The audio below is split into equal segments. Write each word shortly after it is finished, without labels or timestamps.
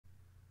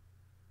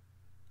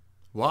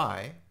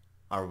Why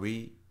are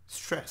we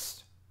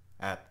stressed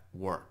at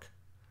work?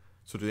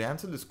 So to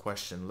answer this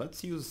question,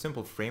 let's use a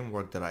simple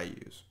framework that I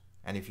use.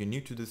 And if you're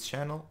new to this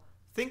channel,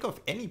 think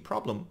of any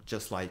problem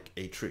just like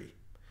a tree.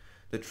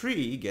 The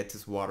tree gets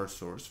its water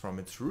source from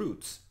its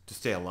roots to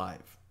stay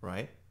alive,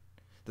 right?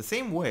 The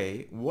same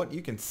way, what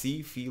you can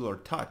see, feel, or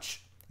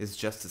touch is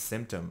just a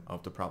symptom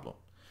of the problem.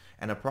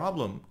 And a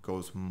problem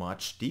goes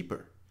much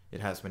deeper. It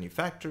has many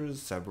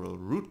factors, several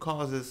root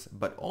causes,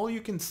 but all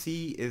you can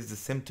see is the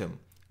symptom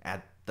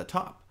at the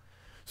top.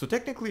 So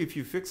technically, if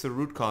you fix the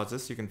root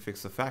causes, you can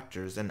fix the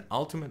factors and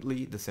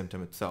ultimately the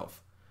symptom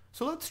itself.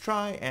 So let's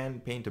try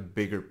and paint a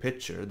bigger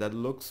picture that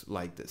looks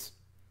like this.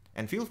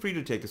 And feel free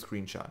to take a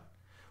screenshot.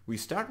 We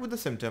start with the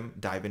symptom,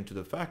 dive into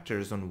the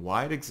factors on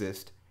why it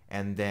exists,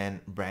 and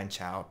then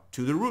branch out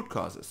to the root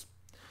causes.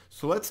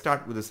 So let's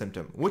start with the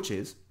symptom, which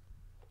is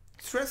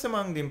stress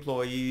among the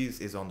employees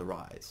is on the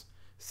rise.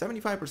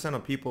 75%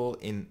 of people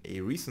in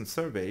a recent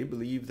survey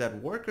believe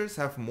that workers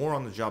have more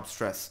on-the-job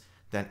stress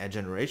than a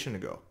generation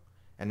ago.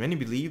 And many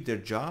believe their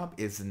job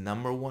is the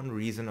 #1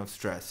 reason of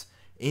stress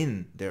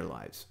in their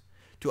lives.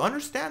 To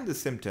understand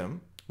this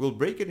symptom, we'll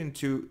break it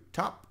into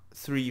top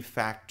 3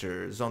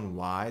 factors on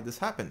why this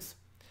happens.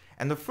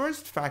 And the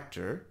first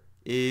factor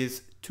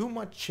is too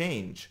much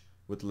change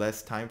with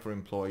less time for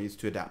employees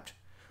to adapt.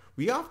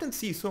 We often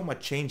see so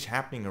much change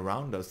happening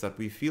around us that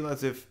we feel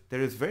as if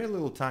there is very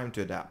little time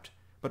to adapt.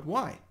 But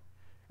why?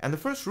 And the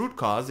first root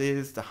cause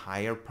is the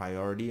higher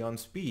priority on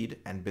speed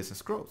and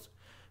business growth.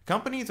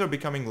 Companies are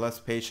becoming less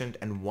patient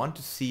and want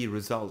to see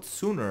results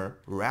sooner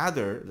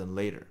rather than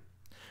later.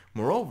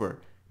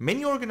 Moreover,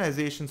 many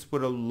organizations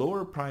put a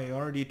lower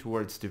priority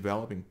towards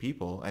developing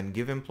people and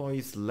give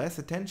employees less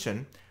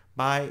attention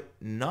by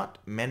not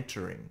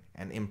mentoring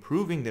and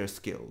improving their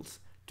skills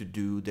to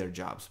do their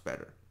jobs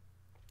better.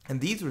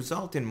 And these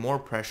result in more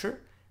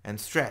pressure and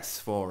stress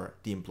for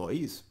the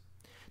employees.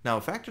 Now,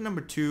 factor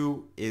number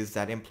 2 is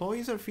that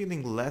employees are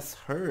feeling less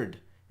heard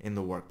in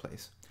the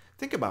workplace.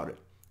 Think about it.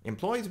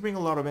 Employees bring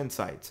a lot of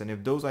insights, and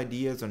if those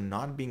ideas are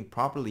not being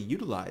properly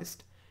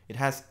utilized, it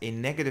has a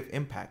negative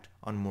impact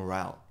on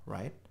morale,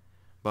 right?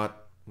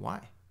 But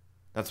why?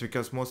 That's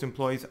because most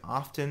employees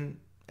often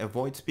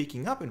avoid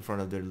speaking up in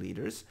front of their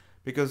leaders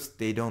because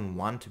they don't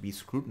want to be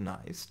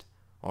scrutinized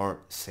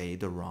or say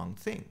the wrong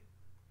thing.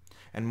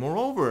 And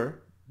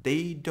moreover,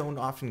 they don't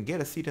often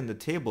get a seat at the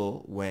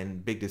table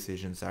when big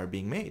decisions are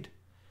being made,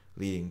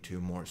 leading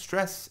to more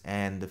stress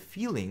and the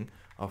feeling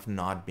of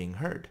not being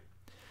heard.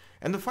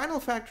 And the final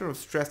factor of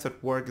stress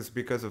at work is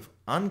because of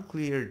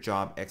unclear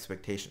job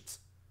expectations.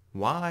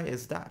 Why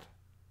is that?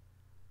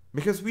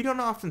 Because we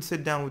don't often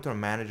sit down with our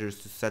managers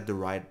to set the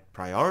right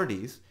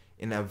priorities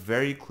in a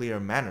very clear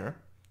manner,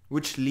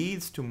 which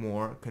leads to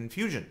more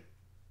confusion.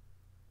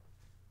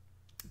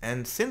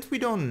 And since we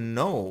don't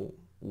know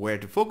where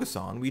to focus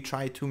on, we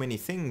try too many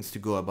things to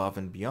go above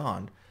and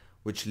beyond,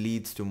 which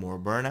leads to more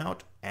burnout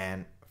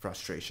and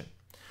frustration.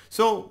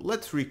 So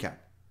let's recap.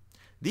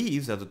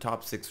 These are the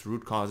top 6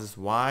 root causes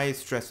why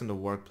stress in the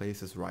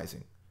workplace is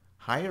rising.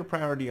 Higher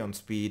priority on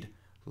speed,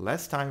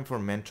 less time for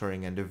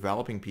mentoring and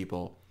developing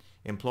people,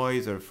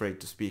 employees are afraid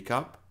to speak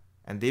up,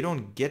 and they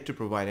don't get to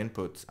provide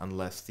inputs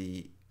unless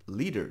the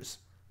leaders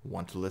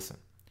want to listen.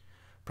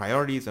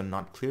 Priorities are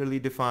not clearly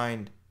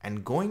defined,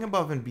 and going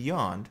above and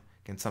beyond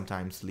can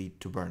sometimes lead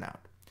to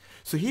burnout.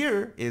 So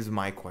here is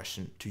my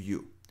question to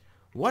you.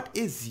 What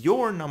is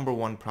your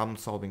 #1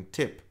 problem-solving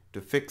tip to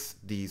fix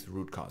these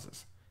root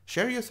causes?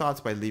 Share your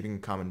thoughts by leaving a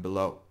comment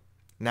below.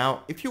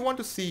 Now, if you want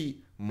to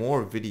see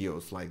more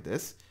videos like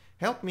this,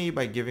 help me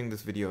by giving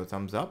this video a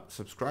thumbs up,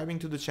 subscribing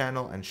to the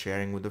channel, and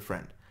sharing with a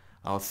friend.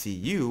 I'll see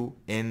you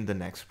in the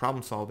next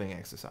problem-solving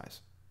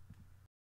exercise.